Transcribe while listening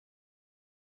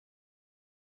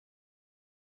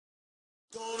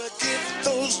Gonna get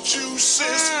those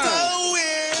juices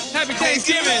flowing. Happy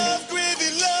Thanksgiving. Love, gravy,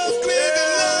 love, gravy,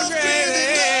 love,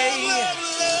 gravy, love, love,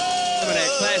 love. Some of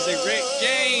that classic Rick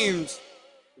James.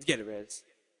 Let's get it, Rez.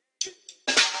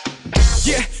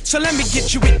 Yeah, so let me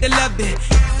get you with the lovin'.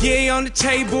 Yeah, on the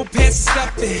table, pass the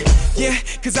stuffin'. Yeah,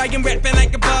 cause I am rapping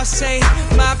like a boss, say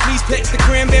my please pass the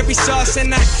cranberry sauce.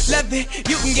 And I love it,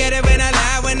 you can get it when I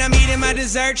lie. When I'm eating my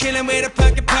dessert, chillin' with a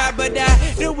pumpkin pie. But I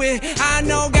do it, I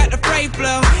know, got the freight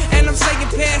flow. And I'm saying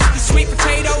pass the sweet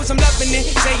potatoes, I'm loving it.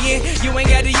 Saying you ain't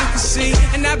got it, you can see.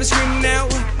 And I've been screaming out,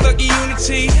 fuck your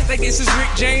unity. Like this is Rick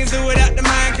James, do it out the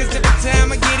mind. Cause every time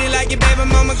I get it like your baby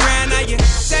mama grind. Now you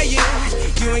say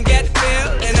it, you ain't got the feel.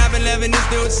 And I've been loving this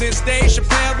dude since Dave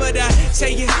Chappelle. But I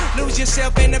say you lose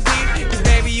yourself in the beat. Cause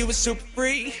baby, you was super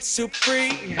free, super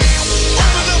free. Open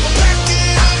up a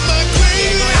packet of my gravy.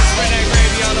 Yeah, go ahead and spread that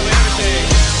gravy all over everything.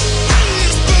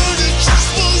 It's burning just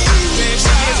for you. Man,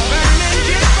 she gets burning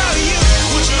just for you.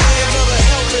 Would you like another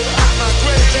helping of my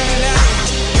gravy?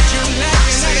 Would you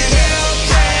like another help?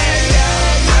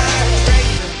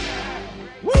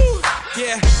 Woo!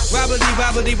 Yeah, wobbly,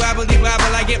 wobbly, wobbly,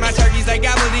 wobble. I get my turkeys like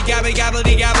gobbledy, gobble,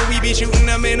 gobbledy, gobble. We be shooting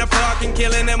them in the park and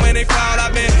killing them when they fall.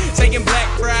 I've been taking Black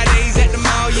Fridays at the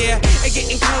mall, yeah. And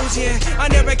getting clothes, yeah.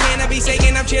 Under a canopy,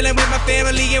 saying I'm chilling with my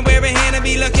family and wearing Hannah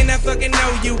be looking I fucking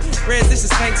know you. Rez, this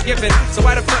is Thanksgiving, so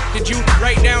why the fuck did you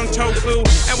write down tofu?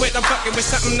 And with I'm fucking with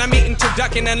something I'm eating,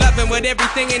 turducken and loving with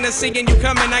everything in the singing. You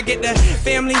coming, I get the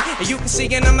family, and you can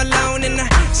see and I'm alone. And I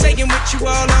saying with you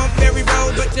all on Ferry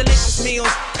Road, but delicious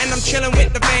meals. And I'm chilling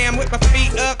with the fam, with my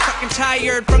feet up, fucking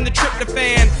tired from the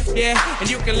tryptophan. Yeah, and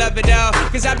you can love it all,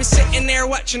 cause I be sitting there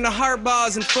watching the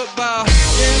hardballs and football.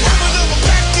 Yeah. Open up a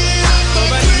packet of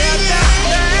my But gravy. never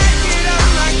back it up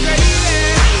my gravy.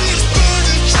 It's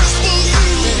burning just for you.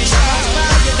 Baby, you're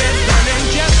fire that's burning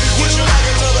just for Would you you. like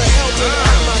another helping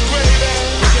of my gravy?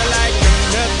 Would you like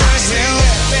another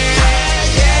helping?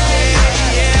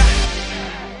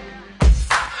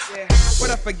 Yeah. What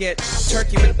I forget?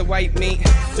 Turkey with the white meat,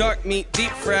 dark meat,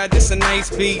 deep fried. This a nice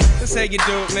beat. This how you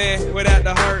do it, man. Without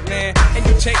the heart, man. And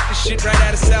you take the shit right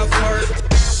out of South Park.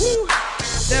 Woo,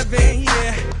 lovin',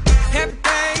 yeah. Happy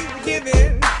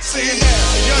Thanksgiving. Sing it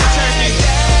now. Enjoy the turkey.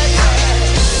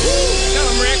 Tell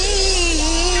him, Rick.